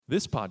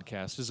This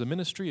podcast is a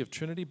ministry of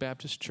Trinity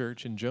Baptist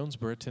Church in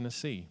Jonesboro,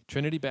 Tennessee.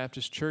 Trinity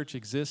Baptist Church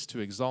exists to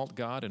exalt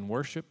God in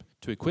worship,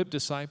 to equip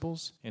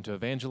disciples, and to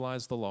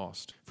evangelize the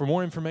lost. For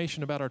more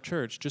information about our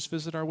church, just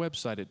visit our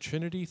website at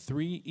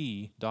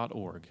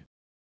trinity3e.org.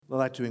 I'd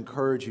like to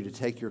encourage you to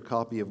take your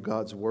copy of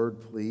God's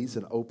Word, please,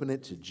 and open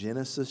it to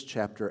Genesis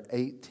chapter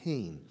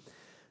 18.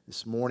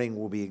 This morning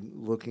we'll be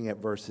looking at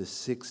verses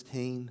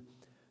 16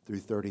 through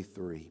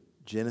 33.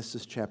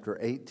 Genesis chapter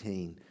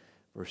 18,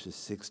 verses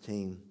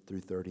 16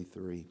 through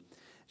 33.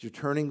 As you're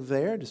turning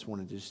there, I just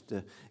want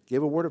to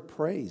give a word of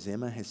praise.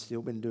 Emma has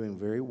still been doing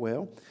very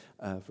well.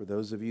 For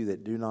those of you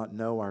that do not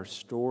know our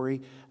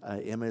story,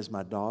 Emma is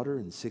my daughter,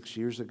 and 6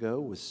 years ago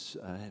was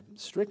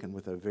stricken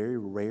with a very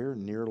rare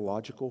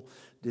neurological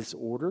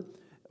disorder.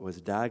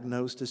 Was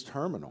diagnosed as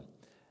terminal.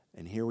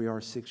 And here we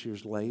are 6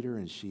 years later,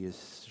 and she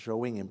is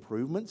showing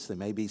improvements. They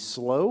may be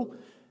slow,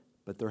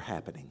 but they're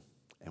happening.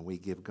 And we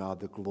give God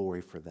the glory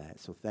for that.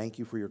 So thank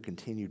you for your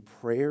continued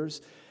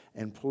prayers.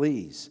 And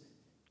please,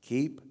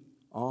 keep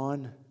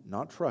on,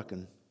 not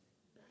trucking,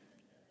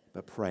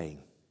 but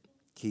praying.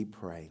 Keep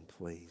praying,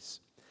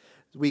 please.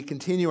 As we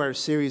continue our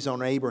series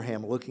on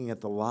Abraham, looking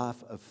at the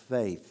life of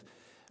faith,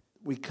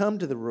 we come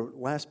to the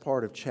last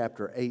part of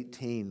chapter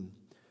 18,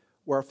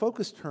 where our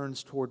focus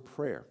turns toward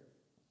prayer.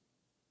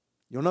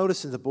 You'll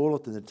notice in the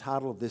bulletin, the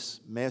title of this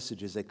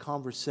message is A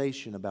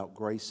Conversation About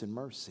Grace and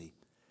Mercy.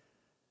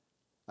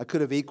 I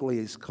could have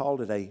equally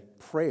called it a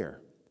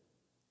prayer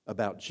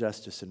about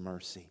justice and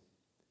mercy.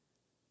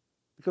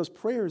 Because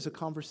prayer is a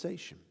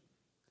conversation.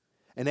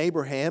 And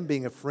Abraham,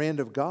 being a friend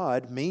of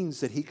God,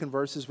 means that he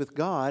converses with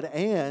God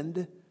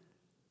and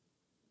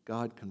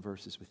God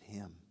converses with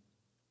him.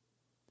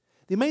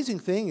 The amazing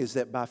thing is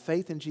that by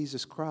faith in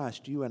Jesus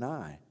Christ, you and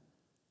I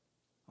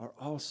are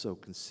also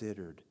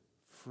considered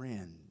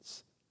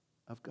friends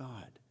of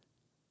God.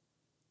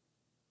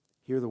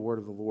 Hear the word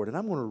of the Lord. And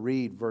I'm going to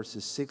read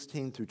verses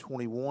 16 through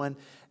 21,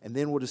 and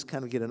then we'll just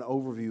kind of get an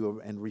overview of,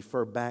 and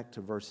refer back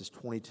to verses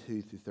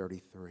 22 through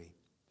 33.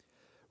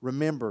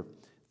 Remember,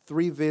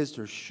 3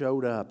 visitors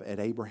showed up at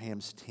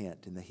Abraham's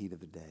tent in the heat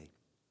of the day.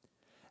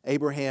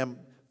 Abraham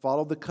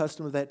followed the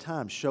custom of that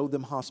time, showed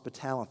them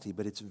hospitality,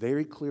 but it's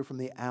very clear from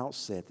the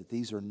outset that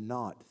these are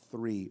not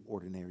 3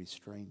 ordinary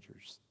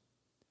strangers.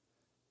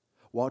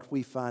 What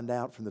we find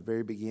out from the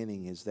very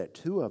beginning is that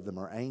 2 of them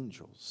are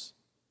angels.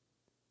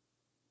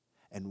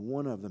 And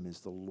one of them is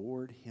the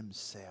Lord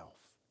Himself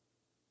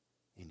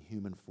in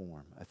human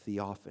form, a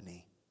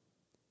theophany.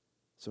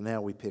 So now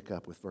we pick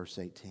up with verse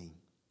 16.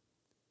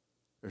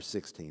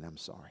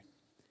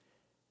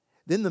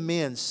 Then the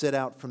men set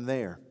out from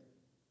there,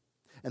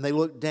 and they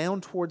looked down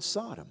toward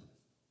Sodom.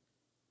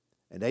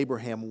 And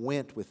Abraham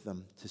went with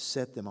them to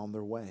set them on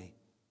their way.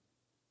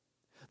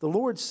 The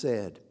Lord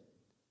said,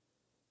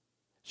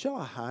 "Shall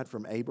I hide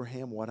from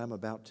Abraham what I'm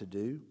about to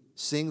do?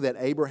 Seeing that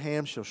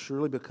Abraham shall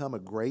surely become a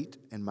great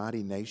and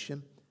mighty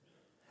nation,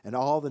 and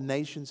all the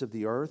nations of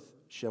the earth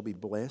shall be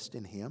blessed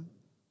in him.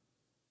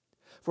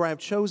 For I have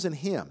chosen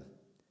him,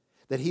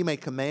 that he may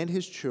command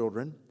his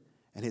children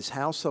and his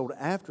household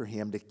after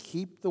him to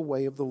keep the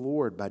way of the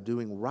Lord by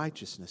doing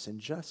righteousness and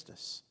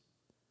justice,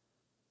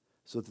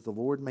 so that the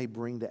Lord may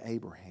bring to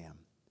Abraham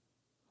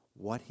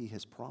what he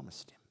has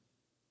promised him."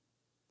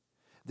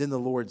 Then the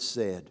Lord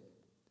said,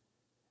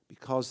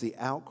 "Because the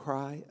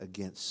outcry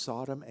against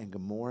Sodom and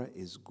Gomorrah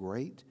is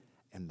great,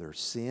 and their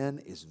sin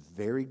is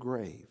very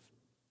grave,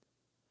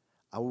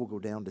 I will go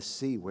down to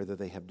see whether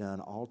they have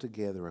done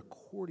altogether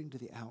according to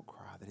the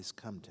outcry that has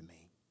come to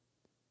me.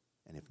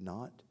 And if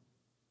not,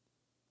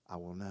 I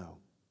will know."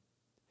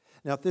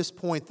 Now at this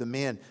point, the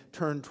men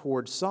turn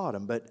toward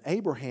Sodom, but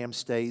Abraham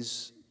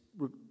stays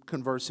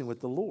conversing with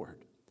the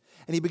Lord.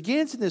 And he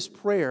begins in this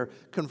prayer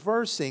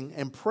conversing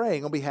and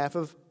praying on behalf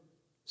of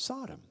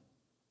Sodom.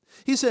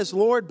 He says,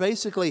 "Lord,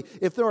 basically,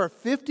 if there are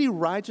 50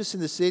 righteous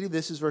in the city,"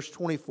 this is verse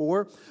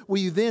 24,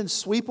 "will you then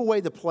sweep away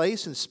the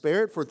place and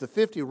spare it for the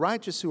 50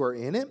 righteous who are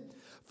in it?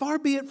 Far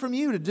be it from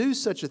you to do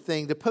such a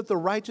thing, to put the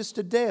righteous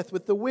to death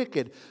with the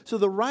wicked, so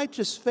the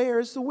righteous fare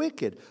as the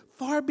wicked.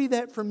 Far be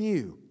that from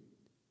you.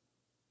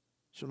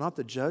 Shall not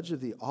the judge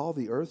of all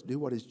the earth do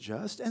what is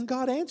just?" And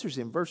God answers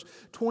him, verse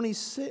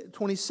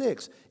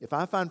 26, "If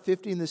I find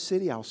 50 in the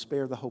city, I'll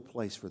spare the whole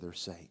place for their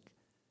sake."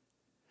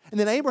 And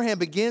then Abraham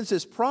begins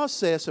this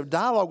process of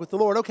dialogue with the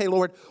Lord. Okay,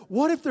 Lord,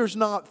 what if there's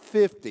not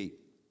 50?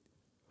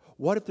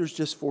 What if there's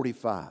just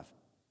 45?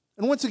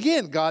 And once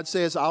again, God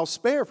says, "I'll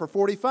spare for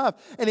 45.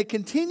 And it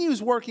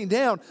continues working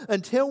down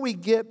until we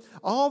get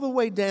all the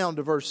way down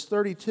to verse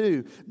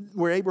 32,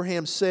 where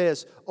Abraham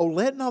says, "Oh,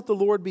 let not the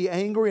Lord be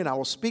angry, and I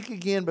will speak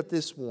again but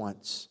this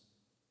once.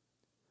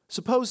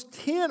 Suppose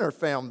 10 are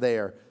found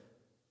there."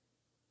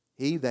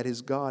 He, that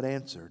is God,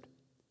 answered,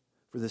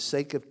 "For the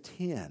sake of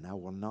 10, I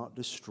will not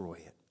destroy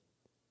it."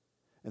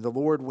 And the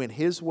Lord went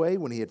his way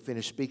when he had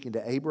finished speaking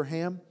to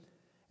Abraham,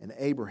 and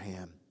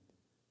Abraham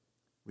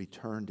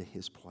returned to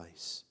his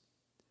place.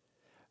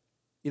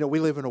 You know, we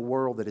live in a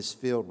world that is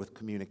filled with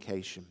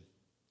communication.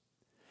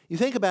 You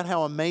think about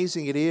how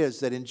amazing it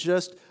is that in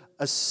just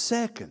a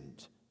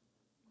second,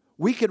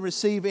 We can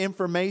receive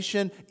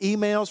information,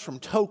 emails from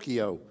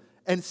Tokyo,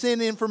 and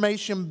send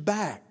information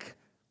back.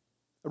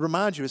 I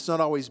remind you, it's not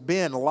always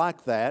been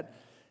like that.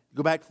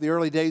 Go back to the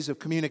early days of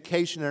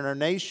communication in our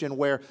nation,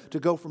 where to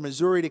go from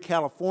Missouri to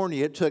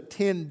California, it took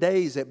 10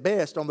 days at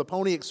best on the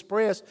Pony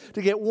Express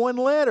to get one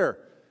letter.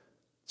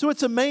 So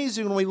it's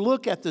amazing when we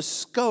look at the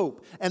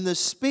scope and the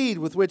speed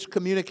with which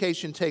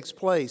communication takes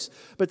place.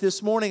 But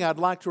this morning I'd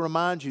like to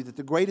remind you that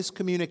the greatest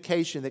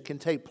communication that can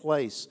take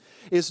place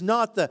is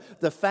not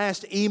the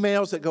fast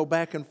emails that go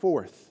back and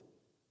forth.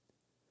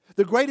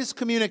 The greatest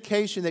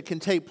communication that can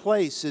take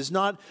place is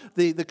not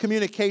the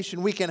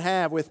communication we can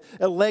have with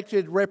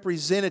elected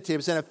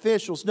representatives and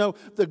officials. No,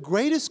 the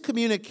greatest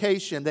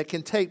communication that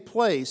can take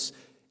place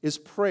is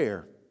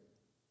prayer.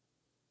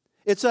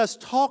 It's us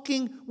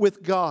talking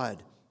with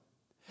God.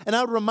 And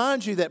I would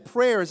remind you that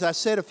prayer, as I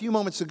said a few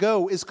moments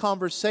ago, is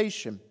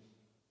conversation.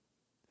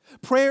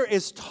 Prayer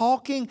is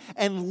talking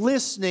and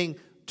listening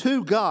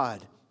to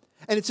God.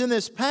 And it's in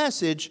this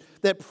passage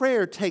that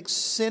prayer takes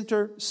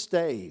center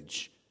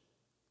stage.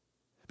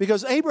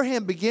 Because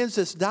Abraham begins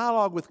this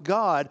dialogue with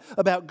God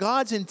about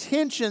God's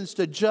intentions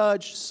to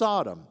judge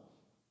Sodom.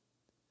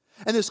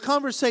 And this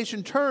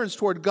conversation turns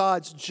toward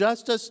God's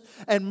justice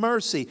and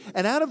mercy.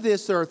 And out of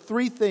this, there are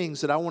three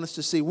things that I want us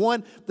to see.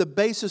 One, the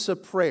basis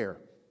of prayer.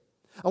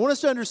 I want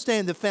us to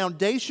understand the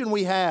foundation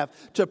we have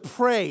to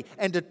pray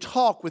and to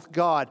talk with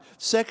God.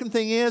 Second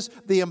thing is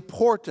the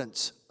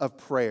importance of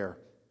prayer.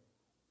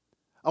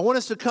 I want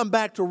us to come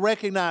back to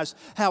recognize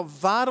how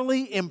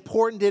vitally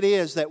important it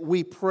is that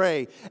we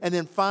pray. And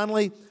then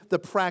finally, the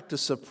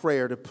practice of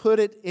prayer, to put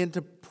it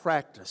into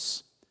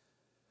practice.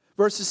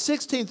 Verses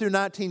 16 through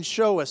 19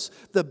 show us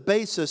the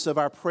basis of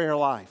our prayer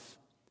life.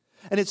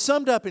 And it's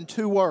summed up in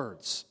two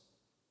words.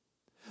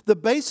 The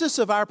basis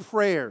of our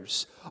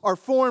prayers are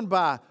formed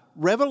by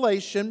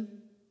revelation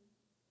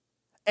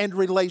and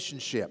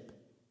relationship.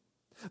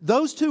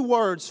 Those two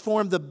words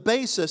form the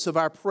basis of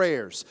our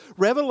prayers.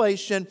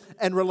 Revelation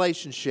and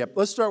relationship.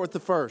 Let's start with the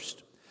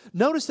first.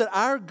 Notice that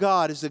our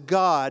God is a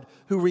God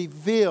who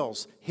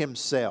reveals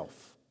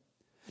Himself.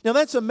 Now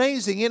that's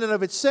amazing in and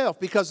of itself,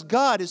 because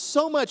God is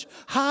so much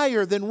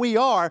higher than we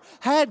are.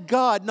 Had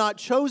God not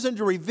chosen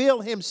to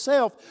reveal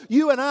Himself,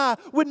 you and I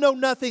would know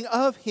nothing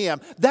of Him.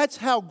 That's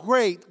how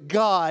great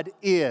God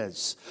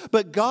is.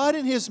 But God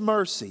in His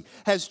mercy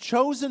has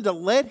chosen to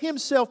let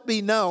Himself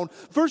be known,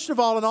 first of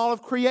all, in all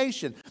of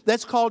creation.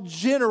 That's called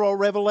general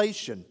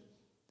revelation.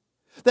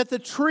 That the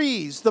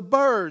trees, the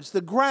birds,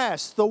 the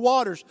grass, the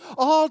waters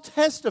all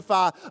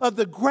testify of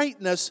the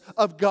greatness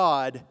of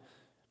God.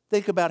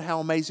 Think about how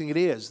amazing it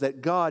is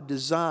that God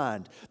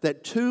designed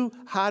that two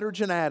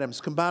hydrogen atoms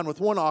combine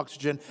with one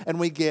oxygen and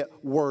we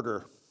get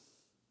water.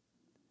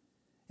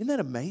 Isn't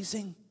that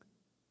amazing?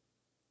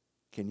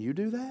 Can you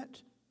do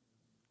that?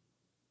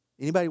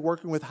 Anybody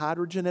working with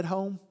hydrogen at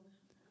home?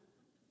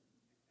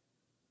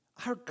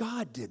 Our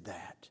God did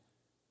that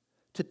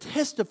to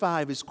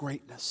testify of His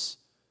greatness.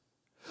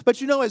 But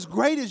you know, as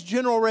great as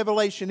general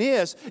revelation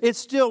is, it's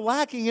still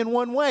lacking in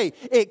one way.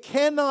 It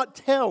cannot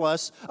tell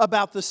us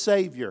about the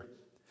Savior.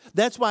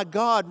 That's why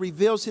God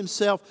reveals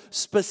Himself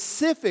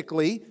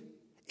specifically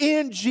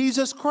in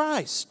Jesus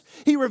Christ.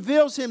 He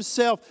reveals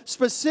Himself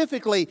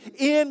specifically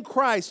in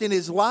Christ, in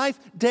His life,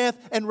 death,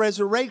 and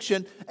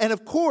resurrection. And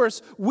of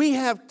course, we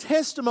have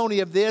testimony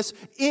of this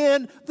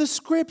in the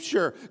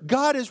Scripture.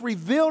 God has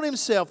revealed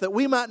Himself that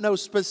we might know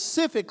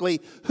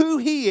specifically who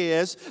He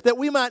is, that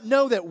we might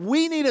know that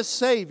we need a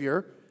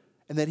Savior,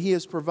 and that He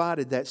has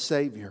provided that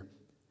Savior.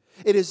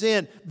 It is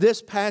in this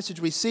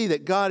passage we see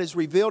that God has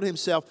revealed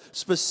Himself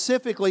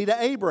specifically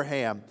to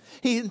Abraham.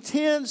 He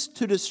intends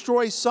to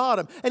destroy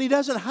Sodom, and He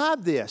doesn't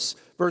hide this.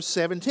 Verse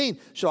 17,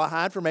 shall I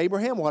hide from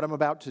Abraham what I'm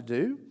about to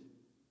do?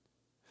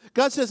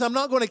 God says, I'm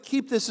not going to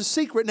keep this a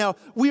secret. Now,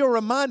 we are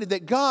reminded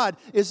that God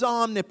is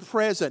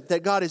omnipresent,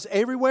 that God is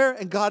everywhere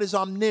and God is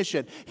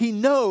omniscient. He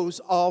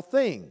knows all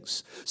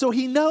things. So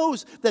He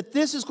knows that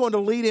this is going to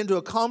lead into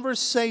a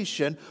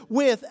conversation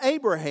with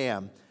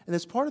Abraham. And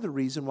that's part of the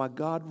reason why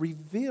God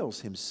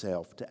reveals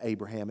Himself to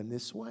Abraham in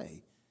this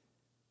way.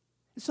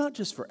 It's not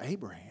just for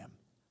Abraham.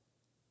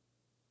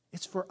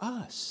 It's for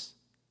us.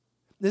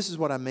 This is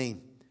what I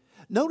mean.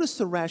 Notice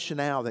the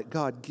rationale that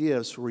God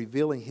gives for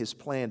revealing His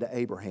plan to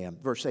Abraham.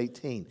 Verse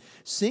 18,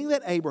 seeing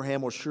that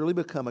Abraham will surely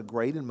become a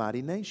great and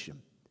mighty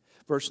nation.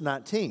 Verse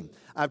 19,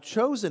 I've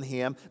chosen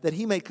him that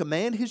he may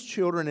command his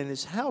children and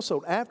his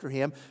household after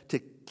him to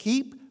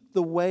keep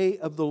the way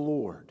of the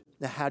Lord.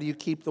 Now, how do you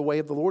keep the way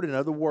of the Lord? In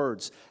other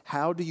words,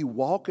 how do you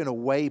walk in a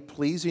way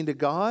pleasing to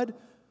God?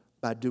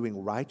 By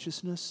doing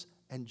righteousness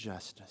and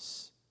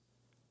justice.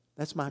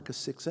 That's Micah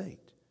 6:8.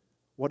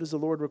 What does the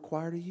Lord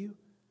require of you?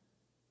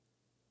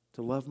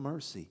 To love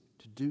mercy,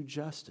 to do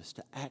justice,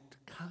 to act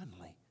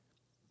kindly.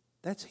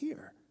 That's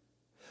here.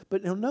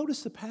 But now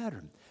notice the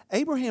pattern.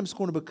 Abraham's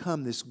going to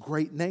become this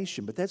great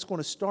nation, but that's going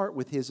to start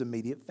with his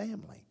immediate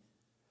family.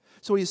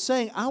 So he's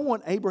saying, I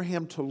want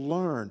Abraham to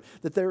learn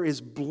that there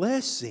is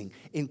blessing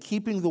in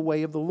keeping the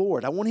way of the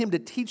Lord. I want him to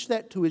teach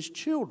that to his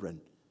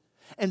children.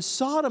 And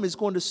Sodom is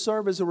going to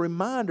serve as a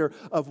reminder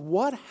of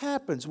what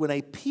happens when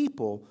a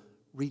people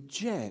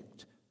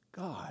reject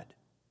God.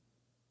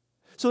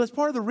 So that's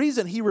part of the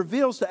reason he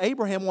reveals to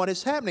Abraham what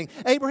is happening.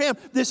 Abraham,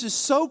 this is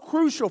so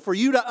crucial for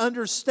you to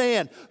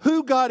understand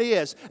who God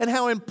is and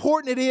how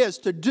important it is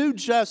to do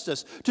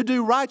justice, to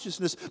do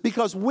righteousness,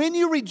 because when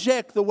you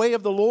reject the way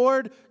of the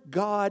Lord,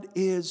 God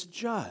is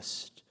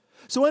just.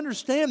 So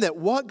understand that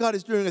what God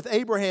is doing with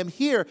Abraham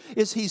here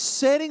is he's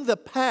setting the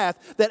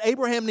path that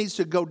Abraham needs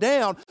to go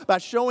down by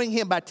showing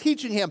him, by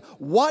teaching him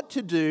what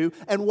to do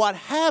and what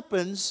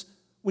happens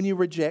when you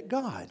reject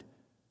God.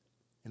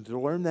 And to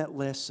learn that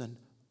lesson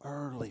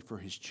early for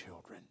his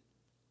children.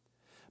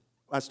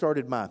 I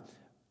started my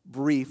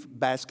brief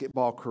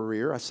basketball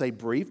career. I say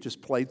brief,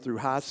 just played through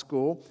high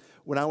school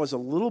when I was a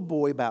little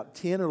boy about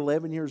 10 or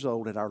 11 years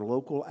old at our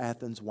local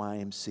Athens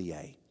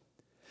YMCA.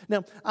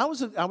 Now, I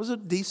was a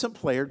decent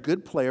player,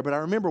 good player, but I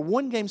remember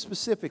one game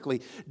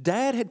specifically,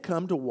 Dad had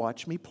come to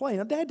watch me play.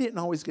 Now, Dad didn't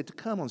always get to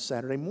come on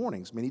Saturday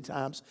mornings. Many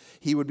times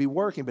he would be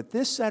working, but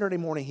this Saturday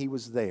morning he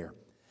was there.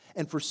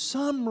 And for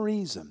some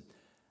reason,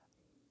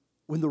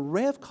 when the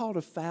ref called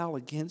a foul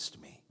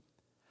against me,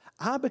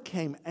 I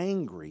became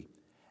angry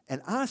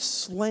and I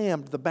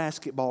slammed the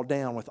basketball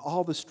down with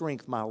all the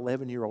strength my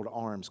 11-year-old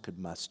arms could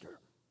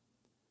muster.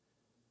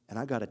 And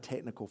I got a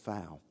technical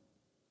foul.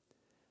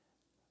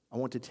 I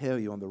want to tell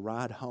you, on the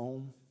ride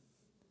home,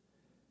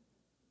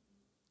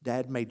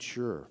 Dad made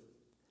sure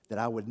that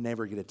I would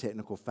never get a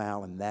technical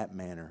foul in that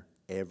manner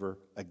ever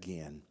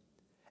again.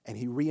 And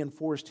he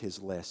reinforced his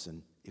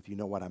lesson, if you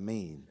know what I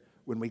mean,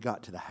 when we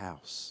got to the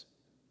house.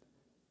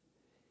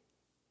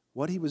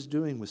 What he was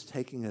doing was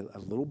taking a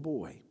little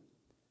boy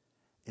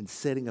and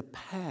setting a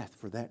path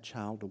for that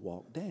child to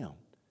walk down.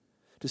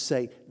 To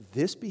say,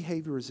 this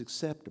behavior is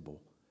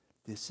acceptable,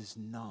 this is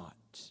not.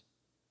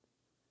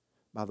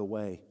 By the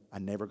way, I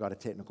never got a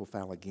technical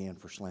foul again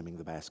for slamming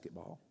the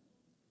basketball.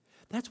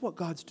 That's what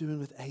God's doing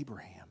with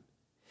Abraham.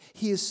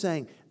 He is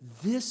saying,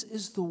 this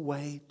is the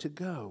way to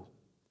go.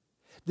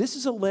 This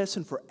is a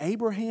lesson for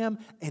Abraham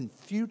and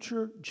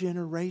future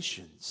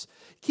generations.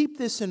 Keep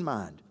this in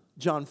mind.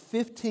 John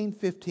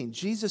 15:15,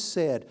 Jesus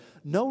said,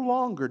 "No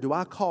longer do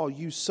I call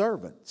you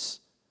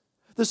servants."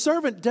 The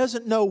servant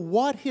doesn't know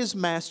what his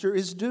master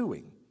is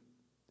doing.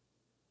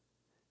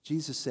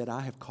 Jesus said,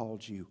 "I have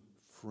called you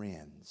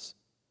friends.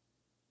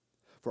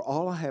 For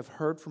all I have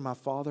heard from my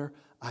Father,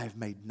 I have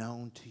made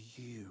known to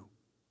you."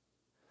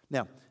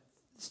 Now,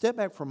 step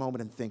back for a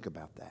moment and think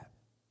about that.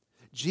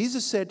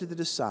 Jesus said to the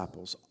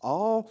disciples,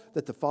 "All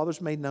that the Father's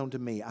made known to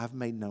me, I've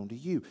made known to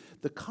you."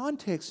 The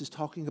context is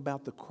talking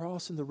about the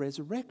cross and the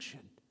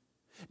resurrection.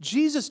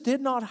 Jesus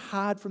did not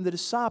hide from the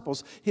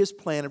disciples his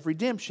plan of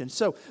redemption.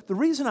 So the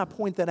reason I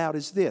point that out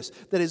is this,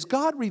 that as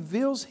God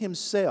reveals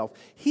himself,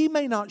 he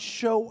may not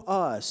show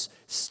us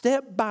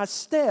step by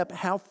step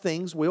how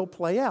things will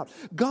play out.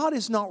 God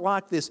is not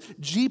like this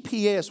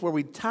GPS where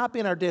we type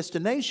in our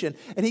destination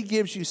and he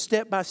gives you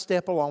step by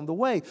step along the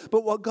way.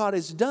 But what God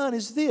has done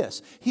is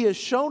this. He has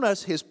shown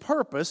us his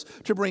purpose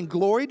to bring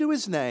glory to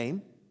his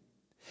name.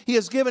 He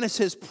has given us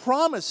his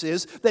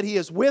promises that he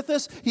is with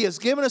us. He has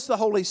given us the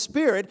Holy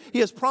Spirit. He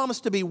has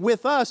promised to be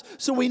with us.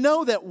 So we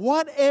know that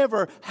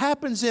whatever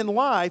happens in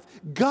life,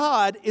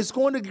 God is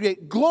going to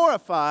get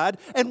glorified,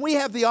 and we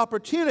have the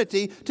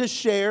opportunity to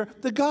share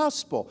the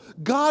gospel.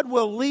 God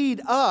will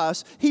lead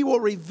us. He will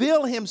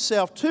reveal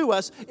himself to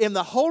us in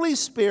the Holy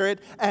Spirit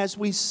as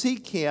we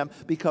seek him,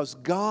 because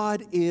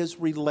God is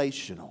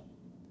relational.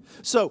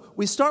 So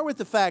we start with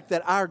the fact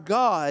that our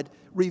God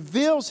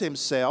reveals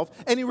himself,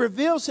 and he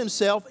reveals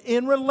himself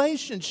in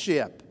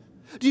relationship.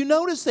 Do you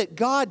notice that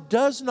God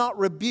does not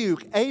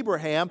rebuke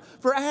Abraham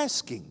for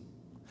asking?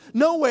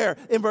 Nowhere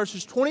in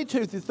verses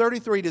 22 through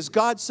 33 does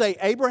God say,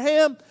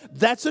 "Abraham,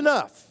 that's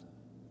enough."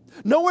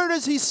 Nowhere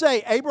does he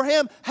say,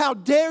 "Abraham, how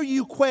dare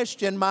you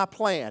question my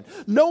plan?"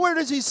 Nowhere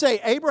does he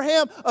say,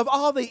 "Abraham, of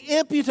all the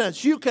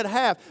impudence you could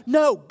have."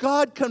 No,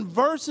 God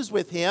converses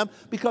with him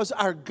because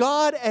our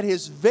God at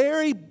his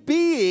very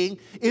being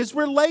is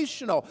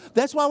relational.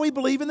 That's why we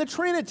believe in the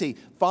Trinity.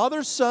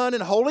 Father, Son,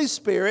 and Holy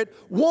Spirit,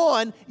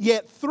 one,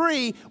 yet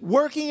three,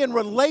 working in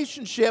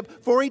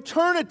relationship for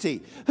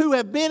eternity, who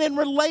have been in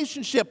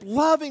relationship,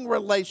 loving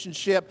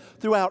relationship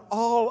throughout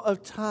all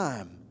of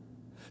time.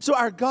 So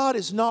our God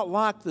is not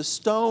like the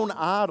stone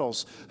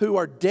idols who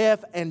are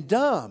deaf and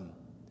dumb.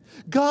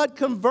 God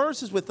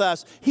converses with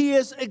us. He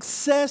is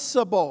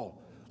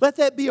accessible. Let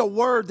that be a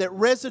word that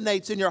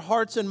resonates in your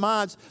hearts and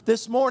minds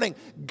this morning.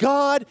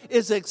 God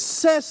is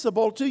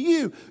accessible to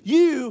you.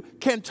 You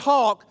can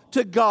talk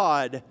to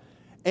God.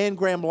 Anne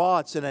Graham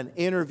Lotz, in an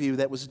interview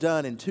that was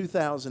done in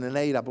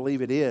 2008, I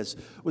believe it is,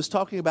 was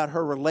talking about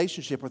her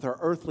relationship with her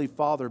earthly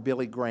father,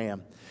 Billy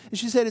Graham. And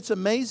she said, it's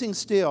amazing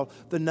still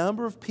the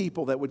number of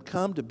people that would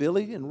come to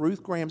Billy and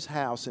Ruth Graham's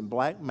house in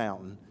Black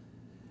Mountain,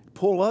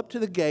 pull up to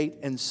the gate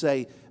and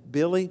say,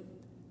 "Billy,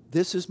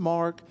 this is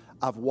Mark.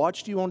 I've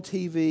watched you on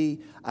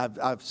TV.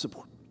 I've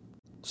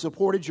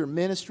supported your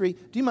ministry.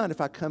 Do you mind if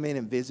I come in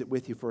and visit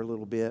with you for a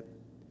little bit?"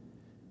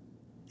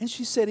 And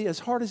she said, as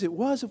hard as it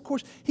was, of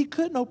course, he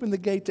couldn't open the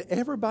gate to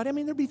everybody. I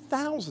mean, there'd be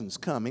thousands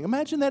coming.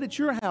 Imagine that at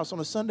your house on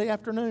a Sunday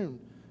afternoon.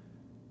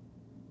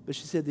 But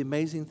she said, the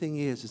amazing thing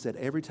is that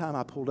every time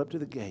I pulled up to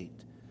the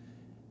gate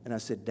and I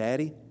said,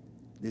 Daddy,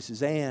 this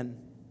is Ann,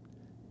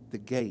 the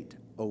gate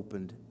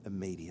opened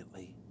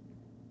immediately.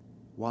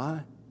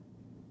 Why?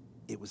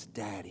 It was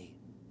Daddy.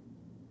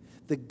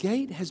 The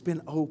gate has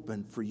been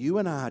opened for you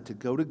and I to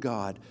go to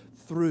God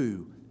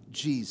through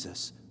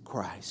Jesus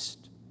Christ.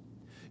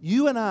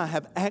 You and I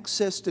have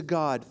access to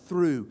God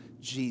through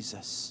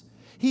Jesus.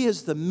 He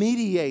is the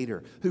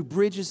mediator who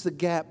bridges the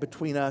gap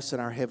between us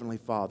and our Heavenly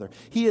Father.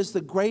 He is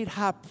the great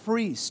high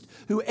priest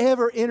who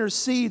ever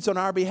intercedes on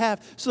our behalf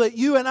so that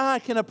you and I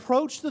can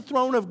approach the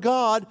throne of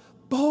God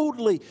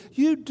boldly.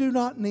 You do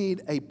not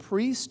need a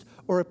priest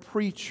or a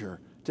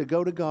preacher to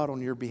go to God on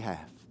your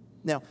behalf.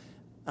 Now,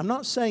 I'm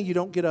not saying you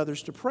don't get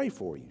others to pray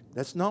for you.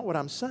 That's not what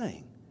I'm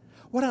saying.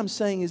 What I'm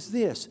saying is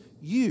this: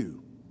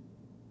 you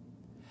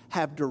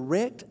have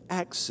direct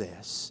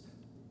access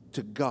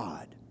to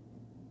God.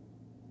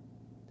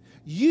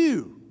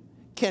 You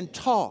can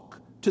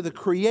talk to the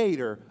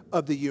Creator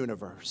of the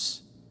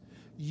universe.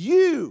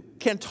 You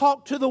can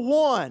talk to the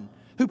one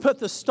who put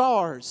the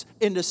stars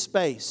into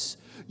space.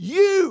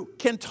 You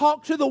can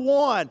talk to the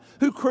one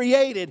who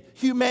created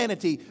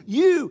humanity.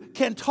 You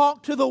can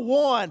talk to the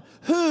one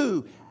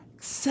who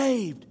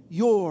saved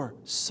your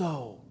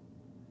soul.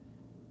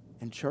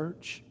 And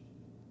church,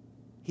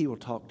 He will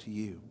talk to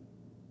you.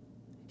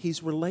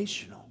 He's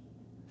relational.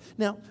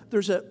 Now,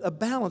 there's a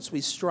balance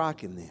we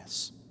strike in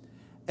this.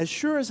 As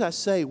sure as I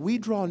say, we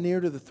draw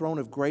near to the throne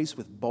of grace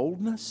with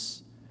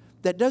boldness,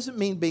 that doesn't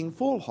mean being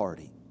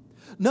foolhardy.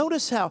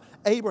 Notice how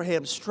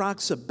Abraham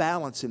strikes a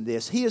balance in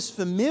this. He is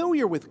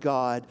familiar with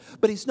God,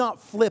 but he's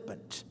not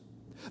flippant.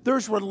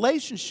 There's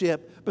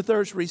relationship, but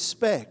there's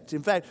respect.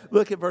 In fact,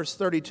 look at verse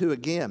 32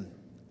 again.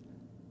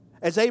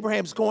 As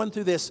Abraham's going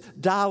through this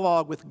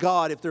dialogue with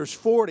God, if there's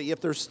 40,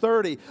 if there's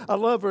 30, I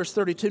love verse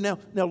 32. Now,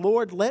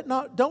 Lord,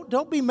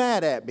 don't be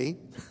mad at me.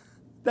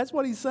 That's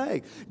what he's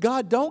saying.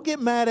 God, don't get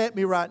mad at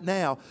me right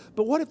now.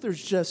 But what if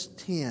there's just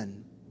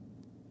 10?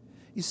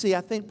 You see,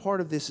 I think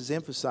part of this is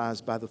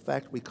emphasized by the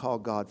fact we call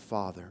God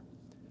Father.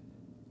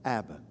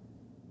 Abba.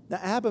 Now,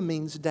 Abba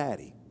means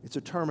daddy. It's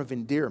a term of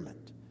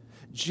endearment.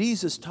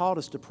 Jesus taught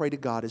us to pray to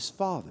God as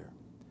Father.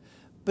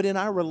 But in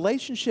our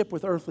relationship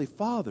with earthly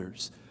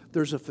fathers,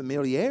 there's a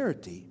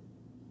familiarity,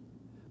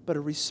 but a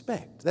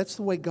respect. That's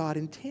the way God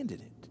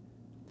intended it.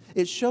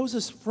 It shows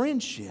us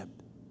friendship,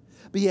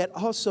 but yet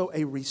also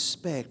a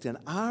respect. And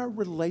our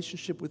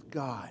relationship with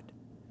God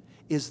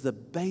is the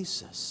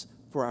basis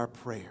for our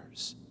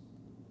prayers.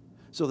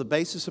 So the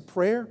basis of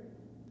prayer,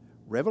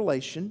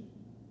 revelation,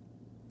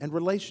 and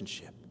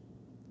relationship.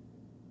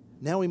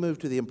 Now we move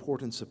to the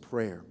importance of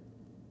prayer.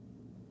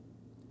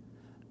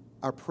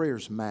 Our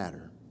prayers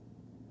matter.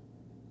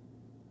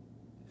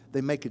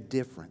 They make a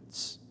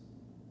difference.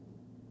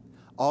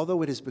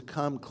 Although it has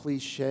become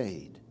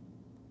cliched,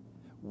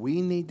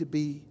 we need to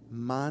be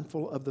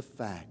mindful of the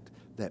fact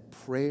that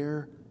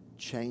prayer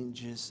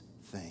changes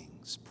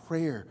things.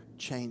 Prayer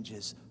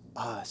changes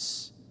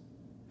us.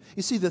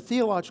 You see, the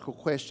theological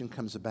question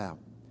comes about.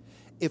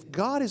 If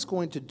God is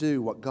going to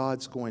do what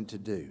God's going to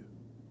do,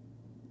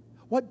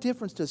 what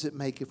difference does it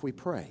make if we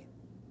pray?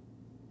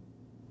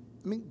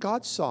 I mean,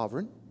 God's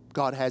sovereign.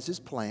 God has His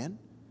plan.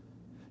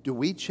 Do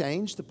we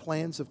change the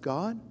plans of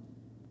God?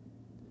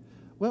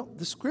 Well,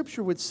 the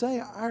Scripture would say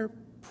our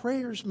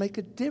prayers make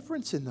a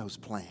difference in those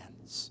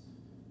plans.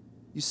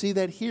 You see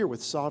that here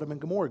with Sodom and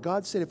Gomorrah.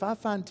 God said, if I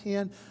find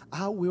 10,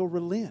 I will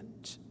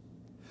relent.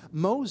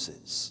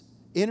 Moses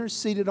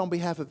interceded on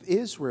behalf of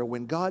Israel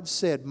when God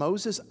said,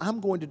 Moses,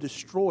 I'm going to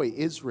destroy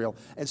Israel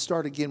and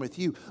start again with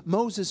you.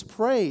 Moses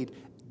prayed.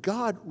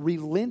 God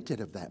relented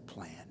of that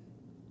plan.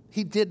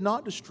 He did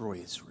not destroy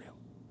Israel.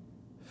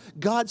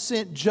 God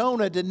sent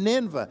Jonah to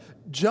Nineveh.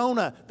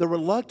 Jonah, the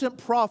reluctant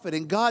prophet,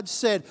 and God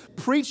said,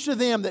 preach to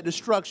them that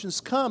destruction's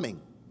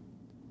coming.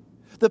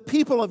 The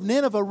people of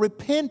Nineveh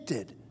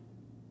repented.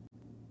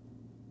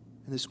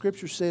 And the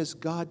Scripture says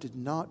God did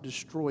not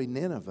destroy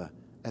Nineveh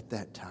at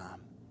that time.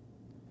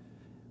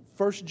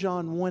 1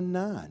 John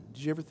 1:9.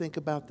 Did you ever think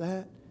about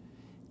that?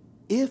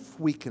 If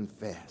we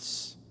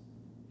confess,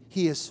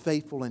 He is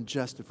faithful and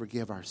just to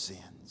forgive our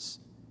sins.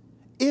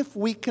 If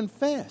we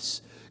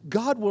confess,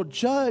 God will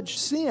judge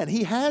sin.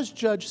 He has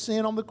judged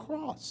sin on the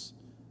cross.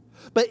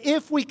 But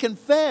if we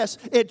confess,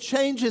 it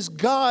changes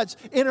God's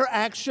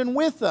interaction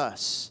with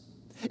us.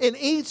 In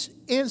each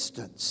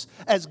instance,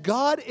 as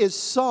God is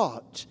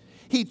sought,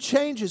 He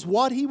changes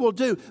what He will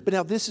do. But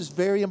now this is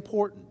very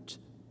important.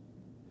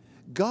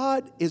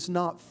 God is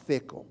not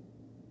fickle.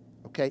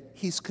 Okay?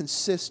 He's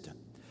consistent.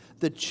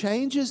 The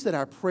changes that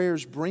our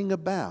prayers bring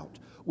about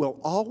will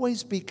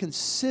always be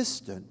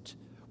consistent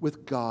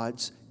with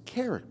God's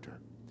character.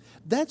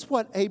 That's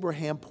what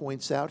Abraham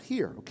points out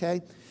here,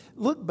 okay?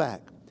 Look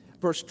back,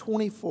 verse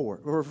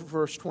 24, or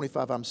verse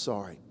 25, I'm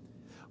sorry.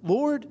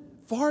 Lord,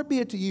 far be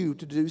it to you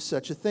to do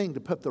such a thing,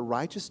 to put the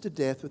righteous to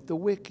death with the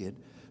wicked,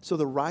 so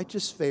the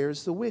righteous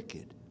fares the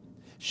wicked.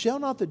 Shall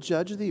not the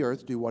judge of the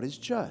earth do what is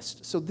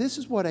just? So this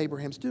is what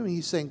Abraham's doing.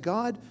 He's saying,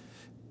 God,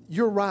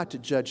 you're right to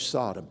judge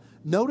Sodom.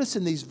 Notice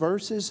in these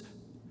verses,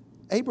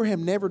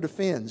 Abraham never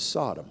defends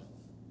Sodom.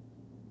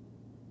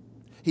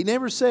 He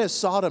never says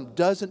Sodom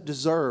doesn't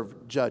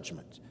deserve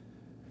judgment.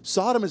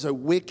 Sodom is a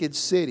wicked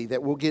city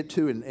that we'll get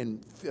to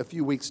in a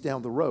few weeks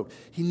down the road.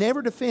 He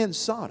never defends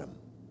Sodom.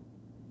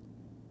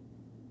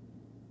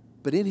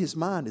 But in his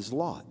mind is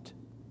Lot.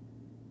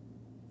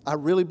 I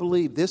really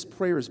believe this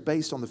prayer is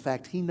based on the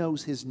fact he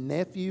knows his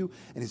nephew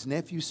and his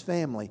nephew's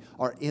family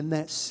are in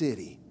that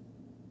city.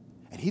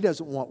 And he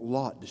doesn't want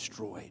Lot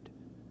destroyed.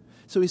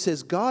 So he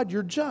says, God,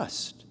 you're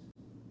just,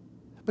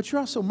 but you're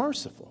also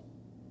merciful.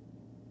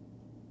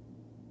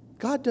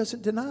 God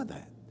doesn't deny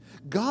that.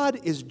 God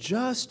is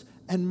just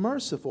and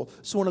merciful.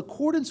 So in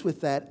accordance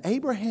with that,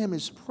 Abraham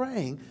is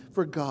praying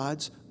for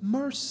God's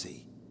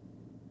mercy.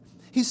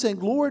 He's saying,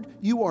 Lord,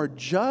 you are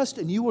just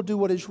and you will do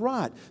what is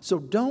right. So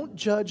don't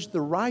judge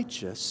the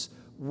righteous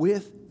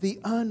with the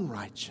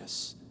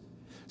unrighteous.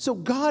 So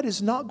God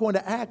is not going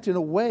to act in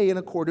a way in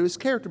accord to his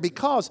character,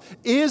 because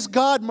is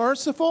God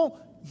merciful?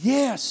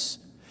 Yes.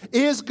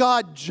 Is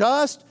God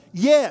just?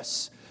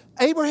 Yes.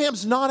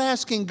 Abraham's not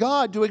asking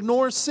God to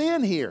ignore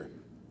sin here.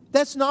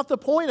 That's not the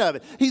point of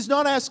it. He's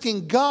not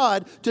asking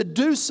God to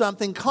do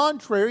something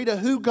contrary to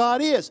who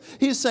God is.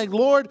 He's saying,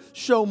 Lord,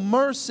 show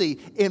mercy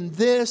in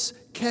this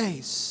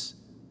case.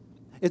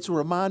 It's a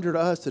reminder to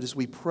us that as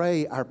we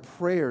pray, our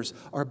prayers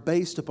are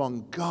based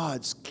upon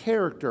God's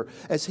character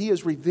as He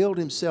has revealed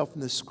Himself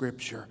in the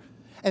Scripture.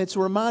 And it's a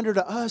reminder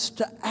to us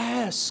to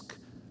ask.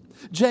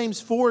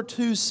 James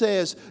 4:2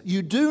 says,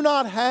 you do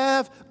not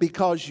have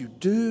because you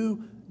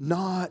do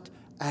not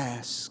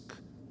ask.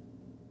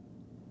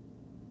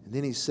 And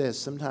then he says,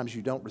 sometimes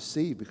you don't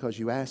receive because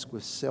you ask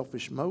with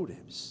selfish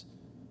motives.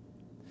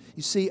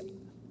 You see,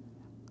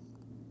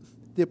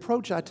 the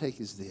approach I take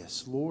is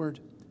this: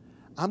 Lord,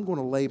 I'm going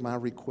to lay my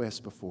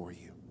request before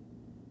you.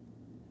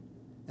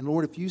 And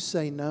Lord, if you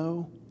say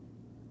no,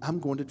 I'm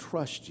going to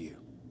trust you.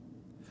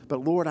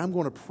 But Lord, I'm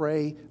going to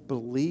pray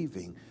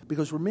believing,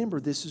 because remember,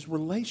 this is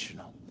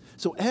relational.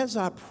 So as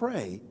I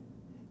pray,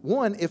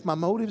 one, if my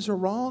motives are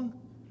wrong,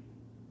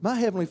 my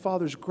Heavenly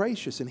Father's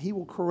gracious and He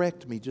will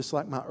correct me just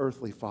like my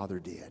earthly father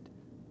did.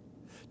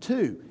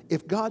 Two,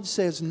 if God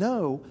says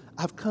no,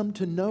 I've come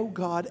to know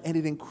God and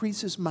it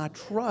increases my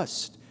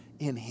trust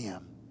in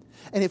Him.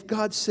 And if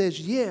God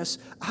says yes,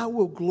 I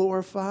will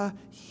glorify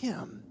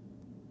Him.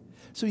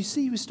 So you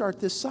see, we start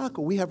this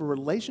cycle. We have a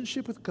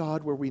relationship with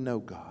God where we know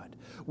God.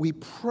 We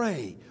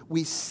pray.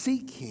 We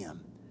seek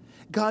Him.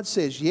 God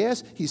says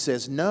yes, He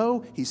says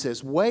no, He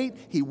says wait.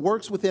 He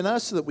works within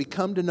us so that we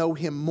come to know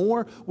Him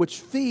more,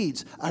 which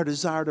feeds our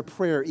desire to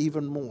prayer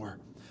even more,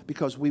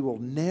 because we will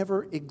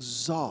never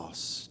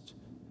exhaust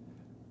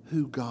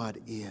who God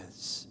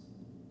is.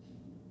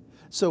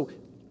 So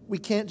we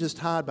can't just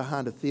hide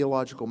behind a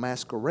theological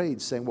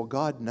masquerade saying, well,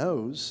 God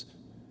knows,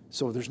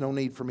 so there's no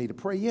need for me to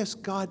pray. Yes,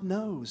 God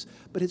knows,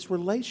 but it's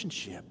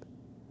relationship.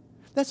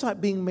 That's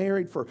like being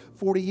married for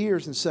 40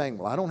 years and saying,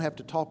 well, I don't have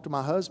to talk to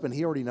my husband.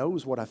 He already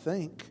knows what I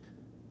think.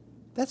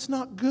 That's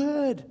not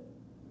good.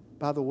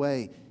 By the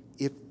way,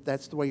 if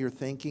that's the way you're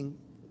thinking,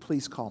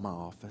 please call my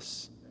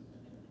office.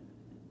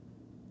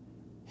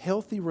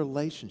 Healthy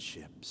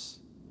relationships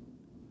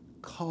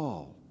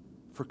call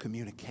for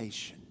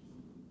communication.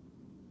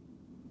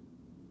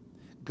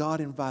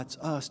 God invites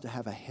us to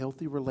have a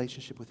healthy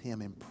relationship with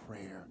Him in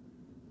prayer,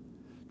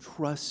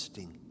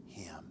 trusting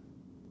Him,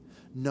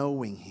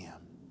 knowing Him.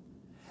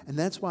 And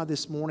that's why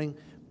this morning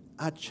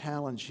I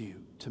challenge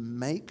you to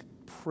make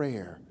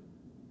prayer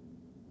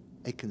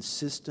a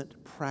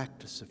consistent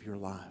practice of your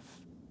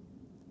life.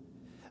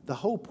 The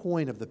whole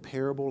point of the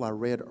parable I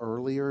read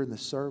earlier in the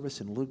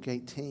service in Luke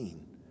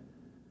 18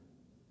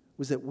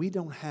 was that we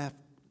don't have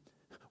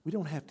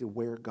to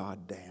wear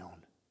God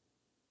down.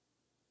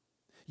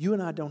 You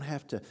and I don't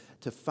have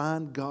to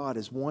find God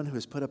as one who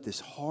has put up this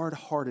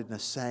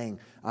hard-heartedness saying,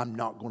 I'm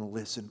not going to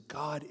listen.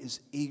 God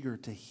is eager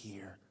to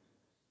hear.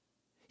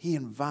 He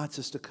invites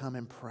us to come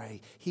and pray.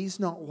 He's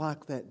not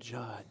like that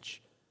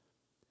judge.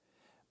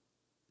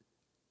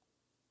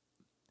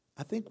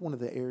 I think one of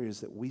the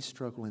areas that we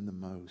struggle in the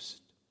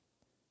most,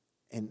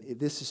 and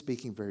this is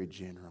speaking very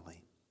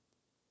generally,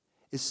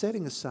 is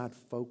setting aside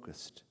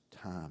focused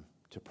time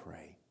to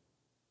pray.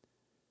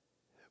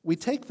 We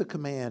take the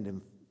command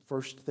in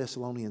 1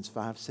 Thessalonians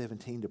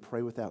 5:17 to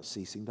pray without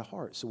ceasing to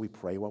heart. So we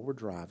pray while we're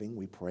driving.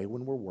 We pray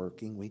when we're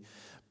working. We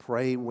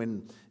pray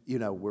when,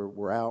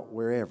 we're out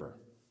wherever.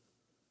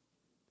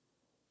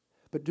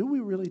 But do we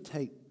really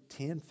take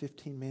 10,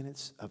 15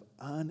 minutes of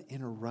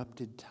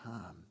uninterrupted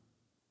time?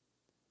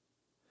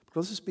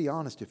 Because let's be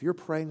honest, if you're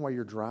praying while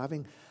you're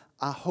driving,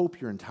 I hope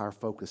your entire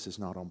focus is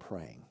not on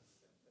praying.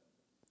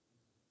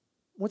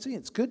 Once again,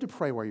 it's good to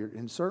pray while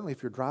and certainly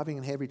if you're driving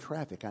in heavy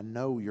traffic, I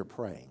know you're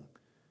praying.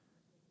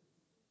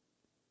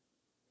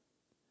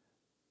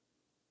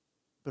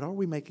 But are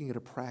we making it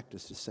a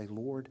practice to say,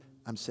 Lord,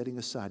 I'm setting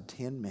aside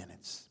 10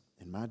 minutes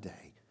in my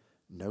day,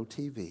 no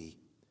TV,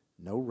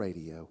 no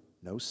radio,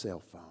 no cell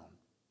phone,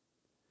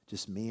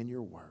 just me and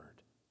your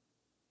word.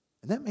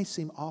 And that may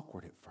seem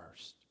awkward at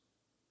first.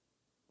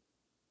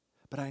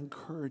 But I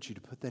encourage you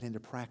to put that into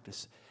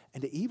practice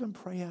and to even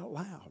pray out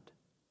loud,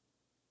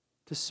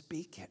 to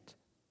speak it.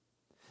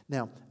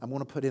 Now, I'm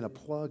going to put in a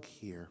plug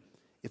here.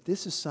 If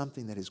this is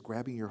something that is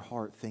grabbing your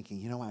heart,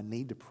 thinking, I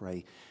need to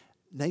pray,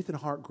 Nathan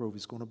Hartgrove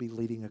is going to be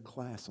leading a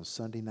class on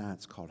Sunday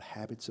nights called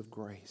Habits of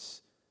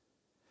Grace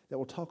that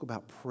will talk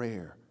about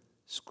prayer,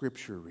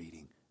 scripture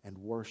reading, and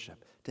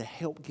worship to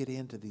help get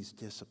into these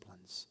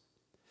disciplines.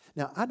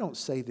 Now, I don't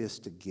say this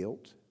to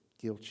guilt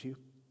you.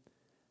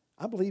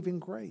 I believe in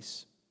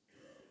grace.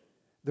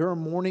 There are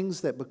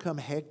mornings that become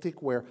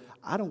hectic where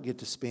I don't get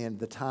to spend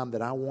the time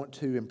that I want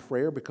to in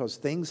prayer because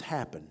things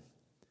happen.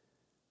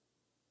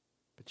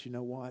 But you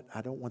know what?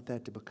 I don't want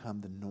that to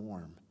become the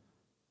norm.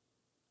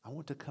 I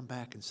want to come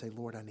back and say,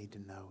 Lord, I need to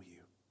know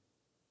you.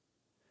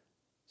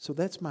 So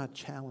that's my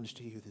challenge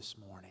to you this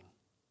morning.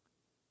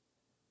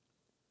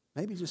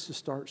 Maybe just to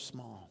start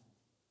small,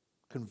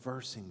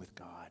 conversing with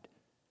God.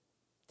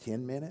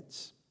 10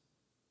 minutes.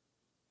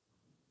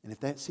 And if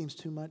that seems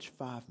too much,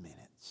 5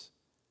 minutes.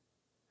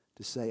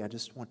 To say, I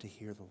just want to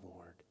hear the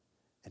Lord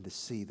and to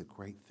see the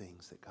great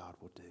things that God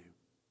will do.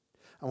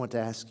 I want to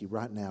ask you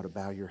right now to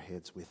bow your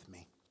heads with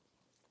me.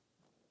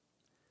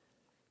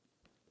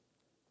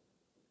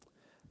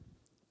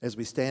 As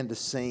we stand to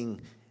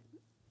sing,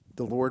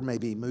 the Lord may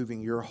be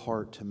moving your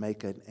heart to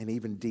make an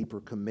even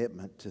deeper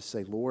commitment to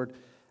say, Lord,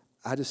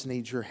 I just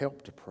need your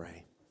help to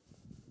pray.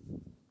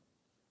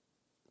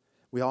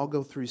 We all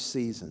go through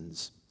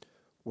seasons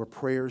where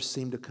prayers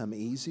seem to come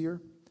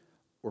easier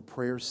or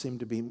prayers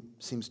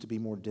seems to be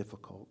more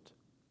difficult.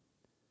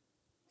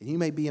 And you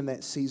may be in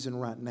that season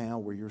right now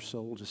where your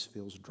soul just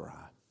feels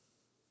dry.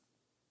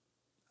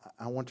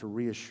 I want to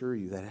reassure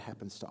you that it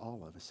happens to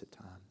all of us at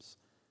times.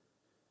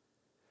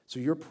 So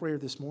your prayer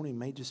this morning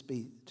may just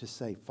be to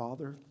say,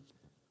 Father,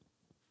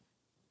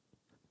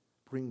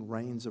 bring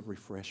rains of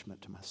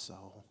refreshment to my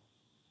soul.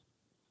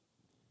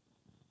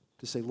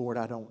 To say, Lord,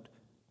 I don't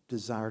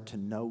desire to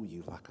know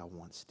you like I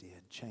once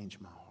did. Change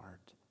my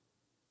heart.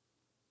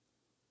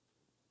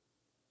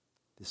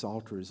 This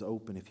altar is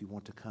open if you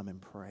want to come and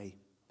pray.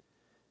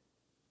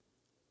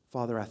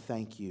 Father, I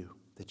thank you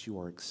that you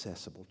are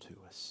accessible to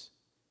us.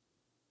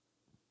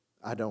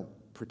 I don't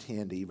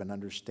pretend to even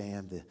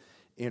understand the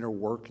inner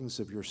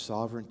workings of your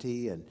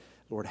sovereignty and,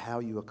 Lord, how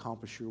you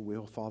accomplish your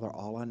will. Father,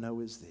 all I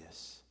know is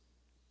this.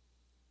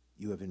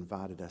 You have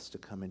invited us to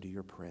come into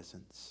your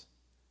presence,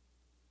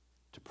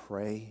 to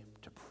pray,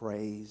 to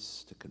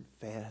praise, to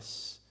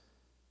confess,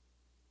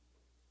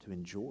 to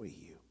enjoy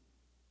you.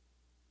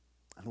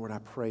 And Lord, I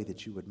pray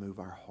that you would move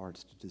our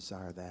hearts to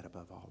desire that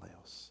above all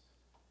else.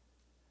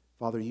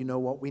 Father, you know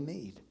what we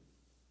need.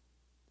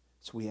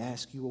 So we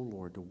ask you, O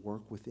Lord, to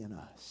work within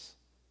us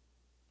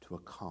to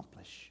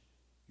accomplish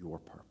your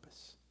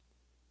purpose.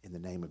 In the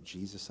name of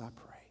Jesus, I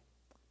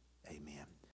pray. Amen.